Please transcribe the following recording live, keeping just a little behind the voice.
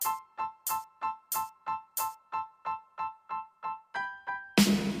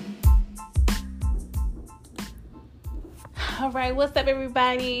All right, what's up,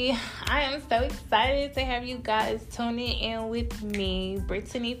 everybody? I am so excited to have you guys tuning in with me,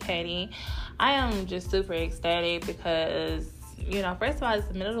 Brittany Petty. I am just super ecstatic because, first of all, it's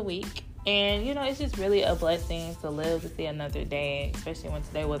the middle of the week. And, it's just really a blessing to live to see another day, especially when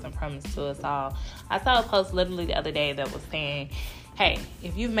today wasn't promised to us all. I saw a post literally the other day that was saying, hey,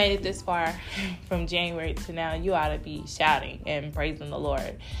 if you've made it this far from January to now, you ought to be shouting and praising the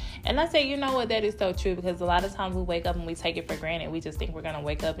Lord. And I say, you know what, that is so true, because a lot of times we wake up and we take it for granted. We just think we're going to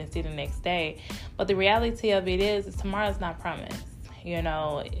wake up and see the next day. But the reality of it is tomorrow's not promised.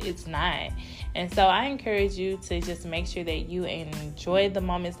 It's not. And so I encourage you to just make sure that you enjoy the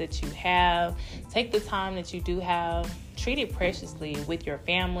moments that you have. Take the time that you do have. Treat it preciously with your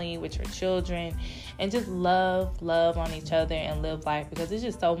family, with your children, and just love on each other and live life, because there's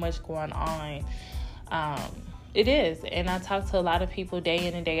just so much going on. It is. And I talk to a lot of people day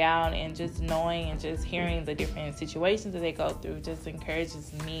in and day out, and just knowing and just hearing the different situations that they go through just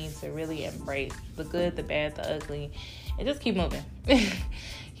encourages me to really embrace the good, the bad, the ugly, and just keep moving.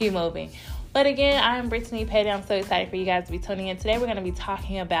 Keep moving. But again, I'm Brittany Petty. I'm so excited for you guys to be tuning in. Today we're going to be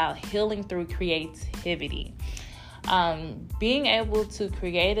talking about healing through creativity. Being able to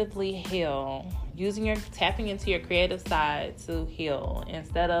creatively heal, tapping into your creative side to heal,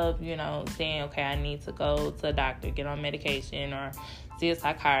 instead of, saying, okay, I need to go to a doctor, get on medication, or see a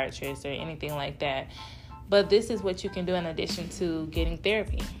psychiatrist or anything like that. But this is what you can do in addition to getting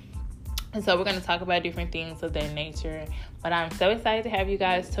therapy. And so we're going to talk about different things of that nature. But I'm so excited to have you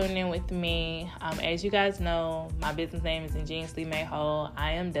guys tune in with me. As you guys know, my business name is Ingeniously Made Whole,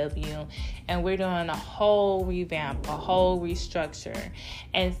 IMW. And we're doing a whole revamp, a whole restructure.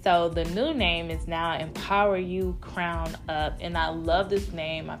 And so the new name is now Empower You Crown Up. And I love this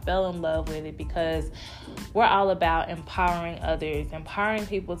name. I fell in love with it because we're all about empowering others, empowering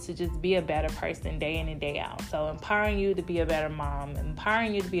people to just be a better person day in and day out. So empowering you to be a better mom,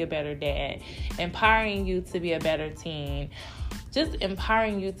 empowering you to be a better dad, empowering you to be a better teen, just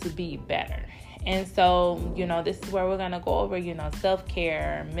empowering you to be better. And so, this is where we're going to go over,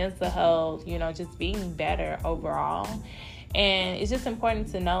 self-care, mental health, just being better overall. And it's just important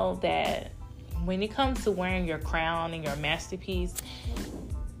to know that when it comes to wearing your crown and your masterpiece,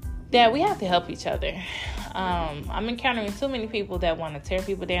 that we have to help each other. I'm encountering too many people that want to tear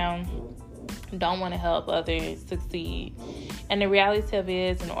people down, don't want to help others succeed. And the reality of it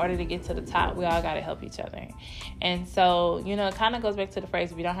is, in order to get to the top, we all got to help each other. And so, it kind of goes back to the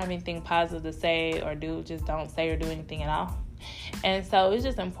phrase, if you don't have anything positive to say or do, just don't say or do anything at all. And so it's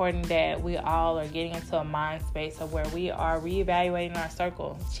just important that we all are getting into a mind space of where we are reevaluating our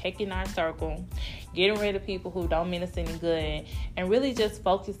circle, checking our circle, getting rid of people who don't mean us any good, and really just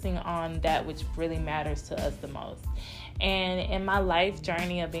focusing on that which really matters to us the most. And in my life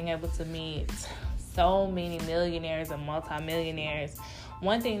journey of being able to meet so many millionaires and multimillionaires,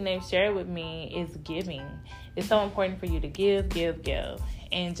 one thing they've shared with me is giving. It's so important for you to give,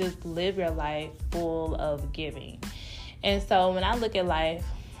 and just live your life full of giving. And so when I look at life,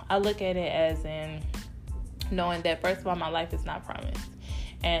 I look at it as in knowing that, first of all, my life is not promised.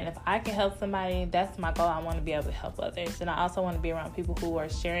 And if I can help somebody, that's my goal. I want to be able to help others. And I also want to be around people who are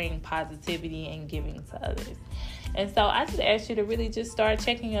sharing positivity and giving to others. And so I just ask you to really just start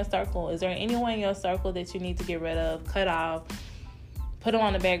checking your circle. Is there anyone in your circle that you need to get rid of, cut off, put them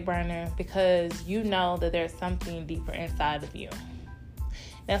on the back burner, because you know that there's something deeper inside of you?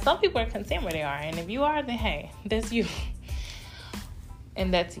 Now, some people are content where they are. And if you are, then hey, that's you.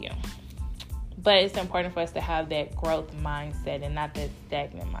 And that's you. But it's important for us to have that growth mindset and not that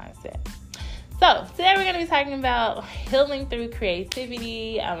stagnant mindset. So today we're going to be talking about healing through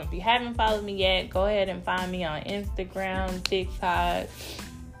creativity. If you haven't followed me yet, go ahead and find me on Instagram, TikTok,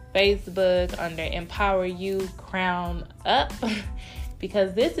 Facebook under Empower You Crown Up.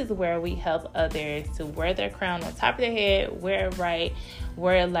 Because this is where we help others to wear their crown on top of their head, wear it right,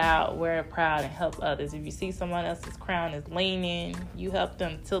 wear it loud, wear it proud, and help others. If you see someone else's crown is leaning, you help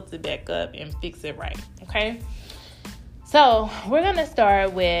them tilt it back up and fix it right, okay? So we're going to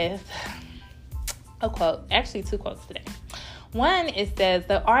start with a quote, actually 2 quotes today. One, it says,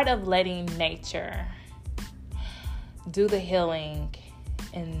 the art of letting nature do the healing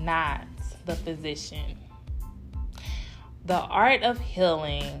and not the physician. The art of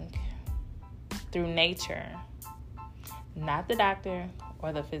healing through nature, not the doctor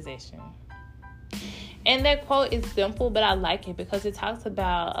or the physician. And that quote is simple, but I like it because it talks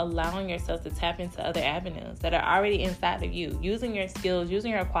about allowing yourself to tap into other avenues that are already inside of you, using your skills,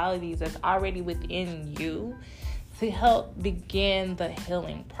 using your qualities that's already within you to help begin the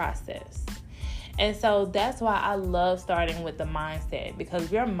healing process. And so that's why I love starting with the mindset, because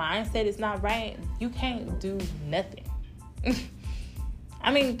if your mindset is not right, you can't do nothing.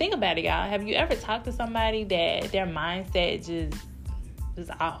 I mean, think about it, y'all. Have you ever talked to somebody that their mindset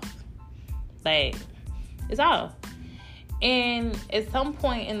just off? Like, it's off. And at some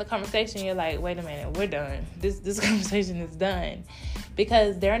point in the conversation, you're like, wait a minute, we're done. This conversation is done.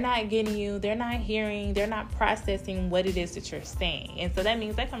 Because they're not getting you, they're not hearing, they're not processing what it is that you're saying. And so that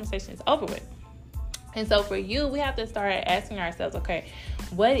means that conversation is over with. And so for you, we have to start asking ourselves, okay,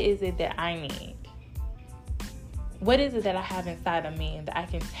 what is it that I need? What is it that I have inside of me and that I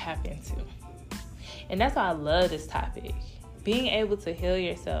can tap into? And that's why I love this topic. Being able to heal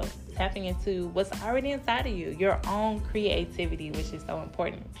yourself, tapping into what's already inside of you, your own creativity, which is so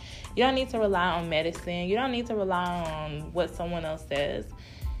important. You don't need to rely on medicine. You don't need to rely on what someone else says.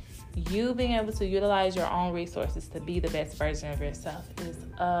 You being able to utilize your own resources to be the best version of yourself is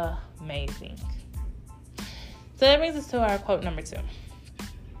amazing. So that brings us to our quote number 2.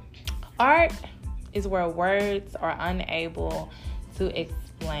 Art is where words are unable to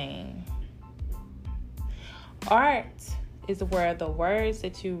explain. Art is where the words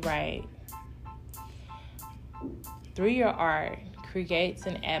that you write through your art creates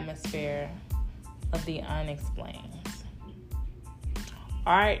an atmosphere of the unexplained.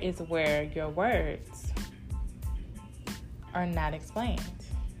 Art is where your words are not explained.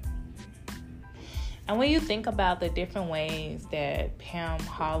 And when you think about the different ways that Pam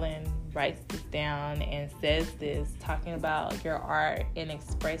Holland writes this down and says this, talking about your art and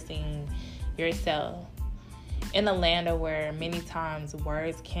expressing yourself in a land of where many times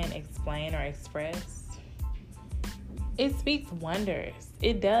words can't explain or express, it speaks wonders.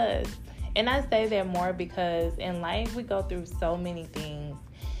 It does. And I say that more because in life we go through so many things.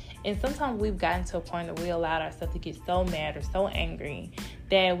 And sometimes we've gotten to a point that we allowed ourselves to get so mad or so angry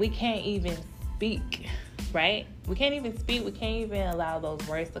that we can't even speak, right? We can't even speak. We can't even allow those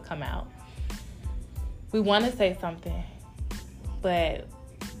words to come out. We want to say something, but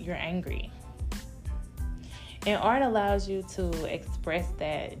you're angry. And art allows you to express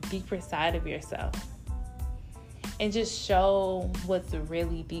that deeper side of yourself and just show what's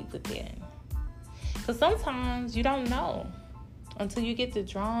really deep within. Because sometimes you don't know until you get to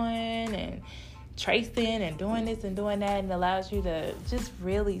drawing and tracing and doing this and doing that, and it allows you to just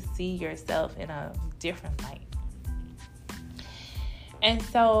really see yourself in a different light. And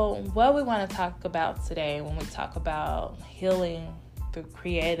so what we want to talk about today when we talk about healing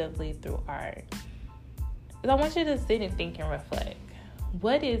creatively through art is I want you to sit and think and reflect.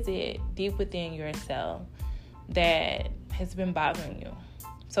 What is it deep within yourself that has been bothering you?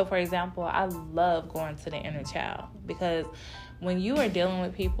 So, for example, I love going to the inner child because when you are dealing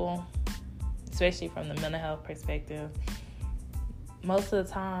with people, especially from the mental health perspective, most of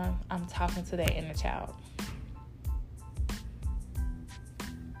the time I'm talking to that inner child.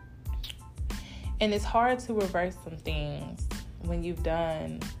 And it's hard to reverse some things when you've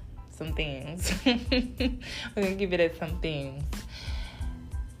done some things. We're going to give it as some things.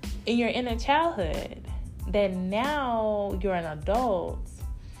 In your inner childhood, that now you're an adult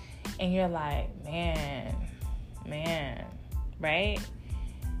and you're like, man, right?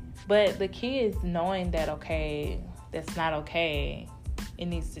 But the kid is knowing that, okay, that's not okay. It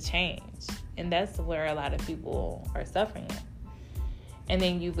needs to change. And that's where a lot of people are suffering at. And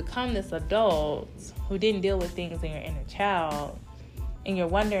then you become this adult who didn't deal with things in your inner child. And you're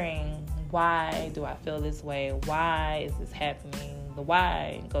wondering, why do I feel this way? Why is this happening? The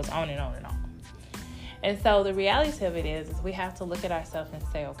why goes on and on and on. And so the reality of it is we have to look at ourselves and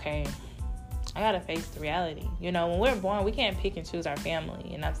say, okay, I got to face the reality. You know, when we're born, we can't pick and choose our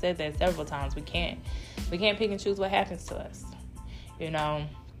family. And I've said that several times. We can't pick and choose what happens to us. You know,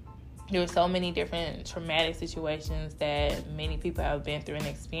 there are so many different traumatic situations that many people have been through and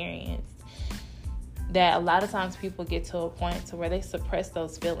experienced that a lot of times people get to a point to where they suppress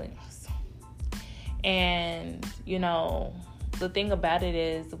those feelings. And, you know, the thing about it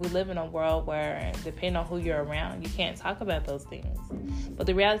is we live in a world where, depending on who you're around, you can't talk about those things. But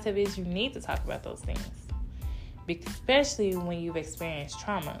the reality of it is you need to talk about those things, especially when you've experienced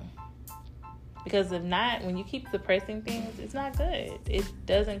trauma. Because if not, when you keep suppressing things, it's not good. It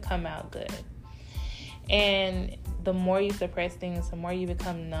doesn't come out good. And the more you suppress things, the more you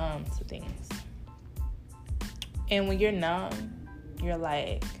become numb to things. And when you're numb, you're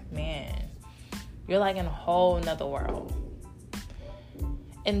like, man, you're like in a whole nother world.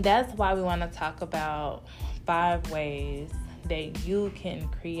 And that's why we want to talk about 5 ways that you can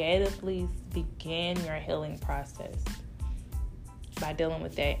creatively begin your healing process by dealing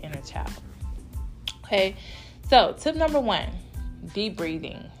with that inner child. Okay, so tip number 1, deep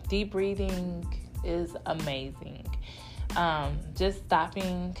breathing. Deep breathing is amazing. Just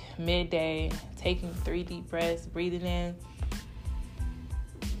stopping midday, taking 3 deep breaths, breathing in,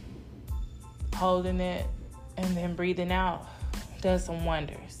 holding it, and then breathing out does some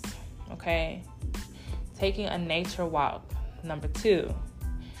wonders, okay? Taking a nature walk. Number 2,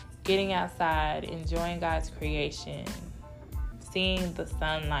 getting outside, enjoying God's creation, seeing the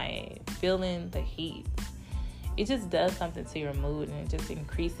sunlight, feeling the heat. It just does something to your mood, and it just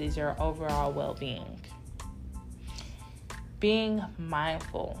increases your overall well-being. Being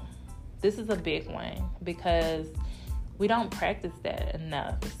mindful. This is a big one because we don't practice that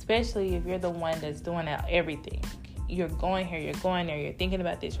enough, especially if you're the one that's doing everything. You're going here, you're going there, you're thinking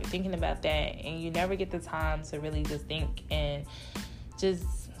about this, you're thinking about that, and you never get the time to really just think and just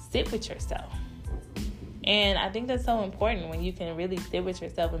sit with yourself. And I think that's so important when you can really sit with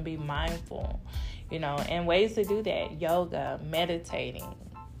yourself and be mindful, and ways to do that: yoga, meditating,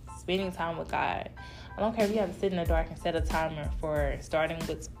 spending time with God. I don't care if you have to sit in the dark and set a timer for starting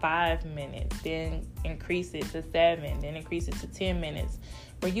with 5 minutes, then increase it to 7, then increase it to 10 minutes,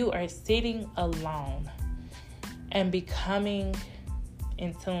 where you are sitting alone and becoming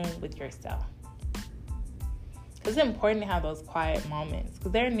in tune with yourself. It's important to have those quiet moments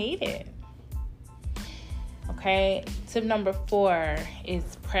because they're needed. Okay, tip number 4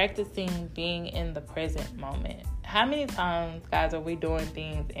 is practicing being in the present moment. How many times, guys, are we doing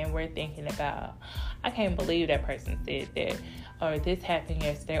things and we're thinking about, I can't believe that person said that, or this happened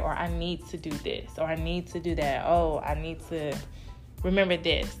yesterday, or I need to do this, or I need to do that, oh, I need to remember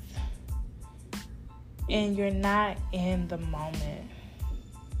this. And you're not in the moment.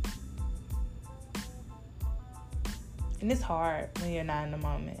 And it's hard when you're not in the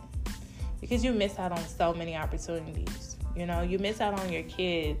moment because you miss out on so many opportunities. You miss out on your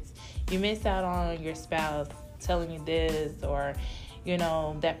kids. You miss out on your spouse telling you this, or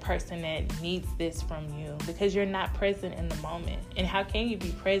that person that needs this from you, because you're not present in the moment. And how can you be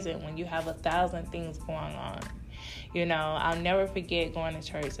present when you have 1,000 things going on? I'll never forget going to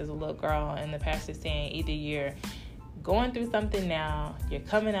church as a little girl and the pastor saying either you're going through something now, you're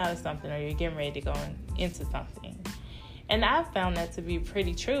coming out of something, or you're getting ready to go into something. And I found that to be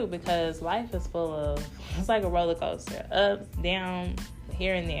pretty true because life is full of, it's like a roller coaster, ups, down,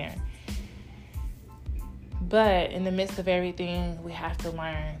 here and there. But in the midst of everything, we have to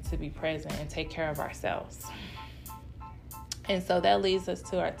learn to be present and take care of ourselves. And so that leads us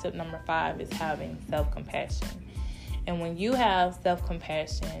to our tip number 5 is having self-compassion. And when you have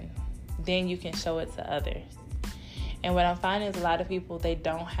self-compassion, then you can show it to others. And what I'm finding is a lot of people, they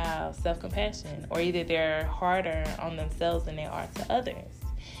don't have self-compassion, or either they're harder on themselves than they are to others.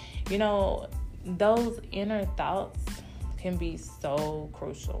 Those inner thoughts can be so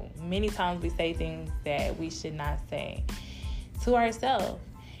crucial. Many times we say things that we should not say to ourselves.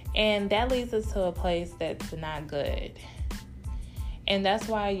 And that leads us to a place that's not good. And that's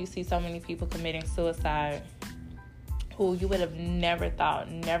why you see so many people committing suicide who you would have never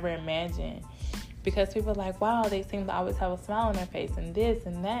thought, never imagined. Because people are like, wow, they seem to always have a smile on their face and this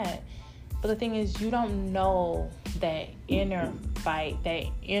and that. But the thing is, you don't know that inner fight, that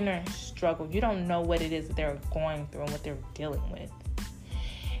inner struggle. You don't know what it is that they're going through and what they're dealing with.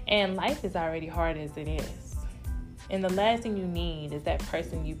 And life is already hard as it is. And the last thing you need is that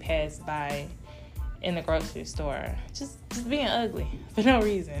person you pass by in the grocery store just being ugly for no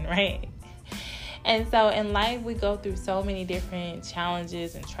reason, right? And so in life, we go through so many different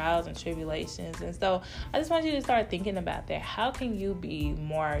challenges and trials and tribulations. And so I just want you to start thinking about that. How can you be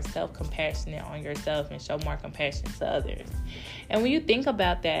more self-compassionate on yourself and show more compassion to others? And when you think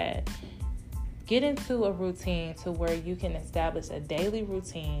about that, get into a routine to where you can establish a daily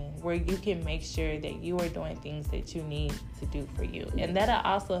routine where you can make sure that you are doing things that you need to do for you. And that'll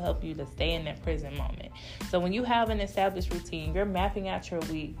also help you to stay in that present moment. So when you have an established routine, you're mapping out your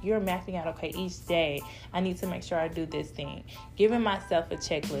week. You're mapping out, okay, each day I need to make sure I do this thing. Giving myself a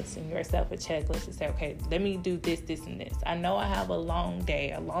checklist and yourself a checklist to say, okay, let me do this, this, and this. I know I have a long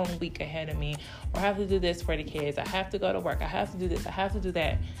day, a long week ahead of me, or I have to do this for the kids. I have to go to work. I have to do this. I have to do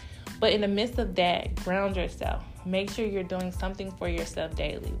that. But in the midst of that, ground yourself. Make sure you're doing something for yourself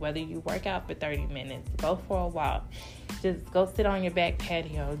daily, whether you work out for 30 minutes, go for a walk, just go sit on your back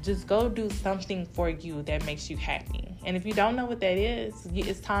patio, just go do something for you that makes you happy. And if you don't know what that is,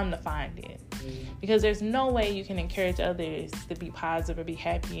 it's time to find it. Because there's no way you can encourage others to be positive or be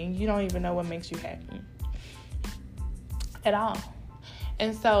happy, and you don't even know what makes you happy at all.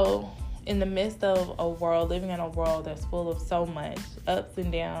 And so in the midst of living in a world that's full of so much ups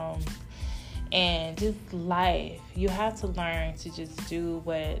and downs and just life, you have to learn to just do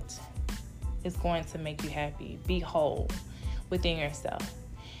what is going to make you happy. Be whole within yourself.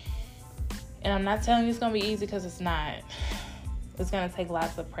 And I'm not telling you it's going to be easy, because it's not. It's going to take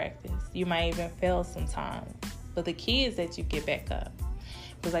lots of practice. You might even fail sometimes. But the key is that you get back up.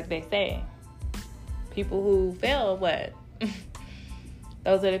 Because like they say, people who fail, what?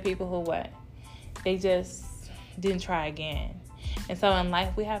 Those are the people who what? They just didn't try again. And so in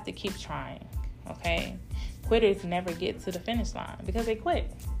life, we have to keep trying, okay? Quitters never get to the finish line because they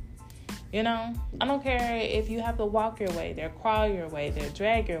quit. You know, I don't care if you have to walk your way there, crawl your way there,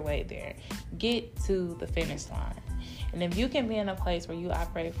 drag your way there. Get to the finish line. And if you can be in a place where you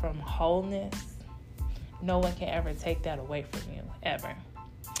operate from wholeness, no one can ever take that away from you, ever.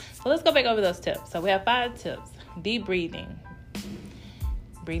 So let's go back over those tips. So we have 5 tips. Deep breathing.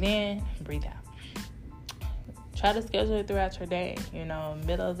 Breathe in, breathe out. Try to schedule it throughout your day. You know,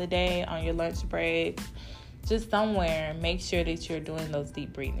 middle of the day, on your lunch break, just somewhere. Make sure that you're doing those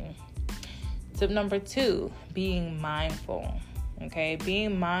deep breathing. Tip number 2, being mindful. Okay,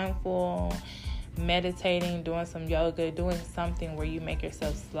 being mindful, meditating, doing some yoga, doing something where you make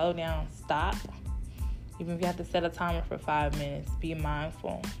yourself slow down, stop. Even if you have to set a timer for 5 minutes, be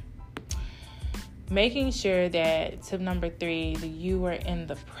mindful. Making sure that, tip number 3, that you are in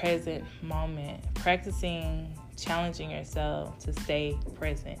the present moment. Practicing challenging yourself to stay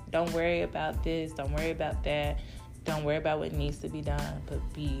present. Don't worry about this. Don't worry about that. Don't worry about what needs to be done, but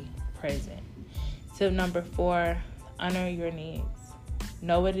be present. Tip number 4, honor your needs.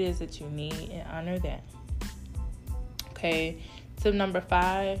 Know what it is that you need and honor that. Okay. Tip number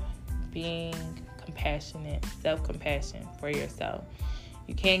 5, being compassionate, self-compassion for yourself.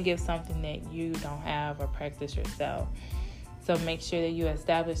 You can't give something that you don't have or practice yourself. So make sure that you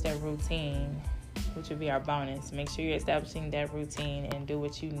establish that routine, which would be our bonus. Make sure you're establishing that routine and do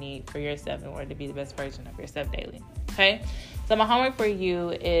what you need for yourself in order to be the best version of yourself daily. Okay? So my homework for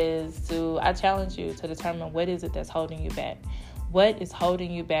you is I challenge you to determine what is it that's holding you back. What is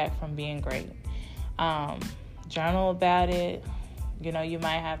holding you back from being great? Journal about it. You know, it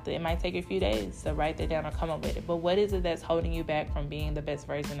might take you a few days to write that down or come up with it. But what is it that's holding you back from being the best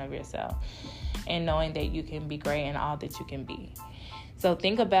version of yourself and knowing that you can be great in all that you can be? So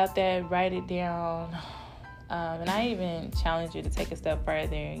think about that, write it down. And I even challenge you to take a step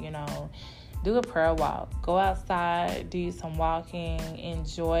further, you know, do a prayer walk. Go outside, do some walking,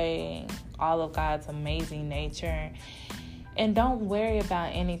 enjoy all of God's amazing nature. And don't worry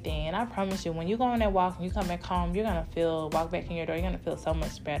about anything. And I promise you, when you go on that walk and you come back home, you're going to walk back in your door, you're going to feel so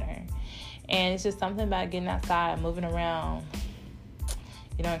much better. And it's just something about getting outside, moving around,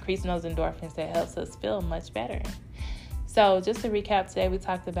 you know, increasing those endorphins that helps us feel much better. So just to recap, today we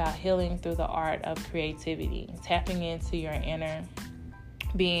talked about healing through the art of creativity, tapping into your inner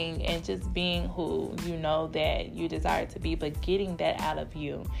being and just being who you know that you desire to be, but getting that out of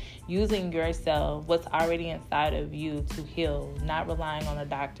you, using yourself, what's already inside of you to heal, not relying on a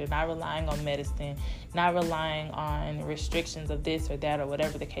doctor, not relying on medicine, not relying on restrictions of this or that or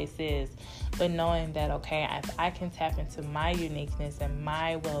whatever the case is, but knowing that, okay, if I can tap into my uniqueness and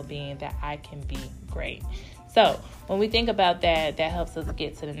my well-being, that I can be great. So when we think about that, that helps us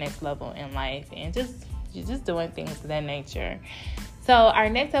get to the next level in life and just doing things of that nature. So our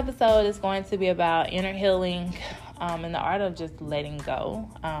next episode is going to be about inner healing and the art of just letting go,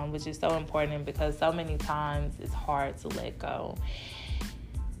 which is so important because so many times it's hard to let go.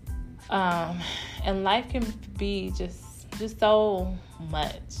 And life can be just so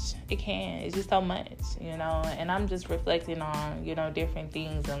much. It can. It's just so much, you know. And I'm just reflecting on, you know, different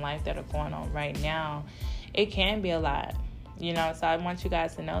things in life that are going on right now. It can be a lot, you know. So I want you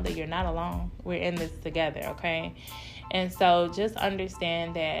guys to know that you're not alone. We're in this together, okay? And so just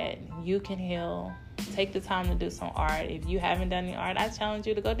understand that you can heal. Take the time to do some art. If you haven't done any art, I challenge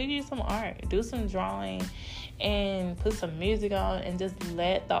you to go do some art. Do some drawing and put some music on and just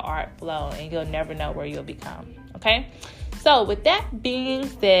let the art flow and you'll never know where you'll become. Okay? So with that being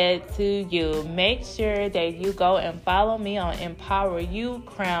said to you, make sure that you go and follow me on Empower You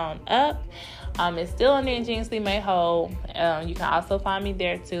Crown Up. It's still under Ingeniously Made Whole. You can also find me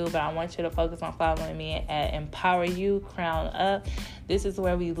there too, but I want you to focus on following me at Empower You Crown Up. This is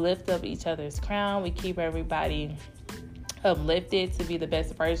where we lift up each other's crown. We keep everybody uplifted to be the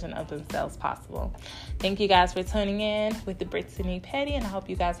best version of themselves possible. Thank you guys for tuning in with the Brittany Petty, and I hope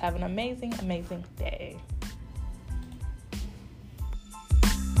you guys have an amazing, amazing day.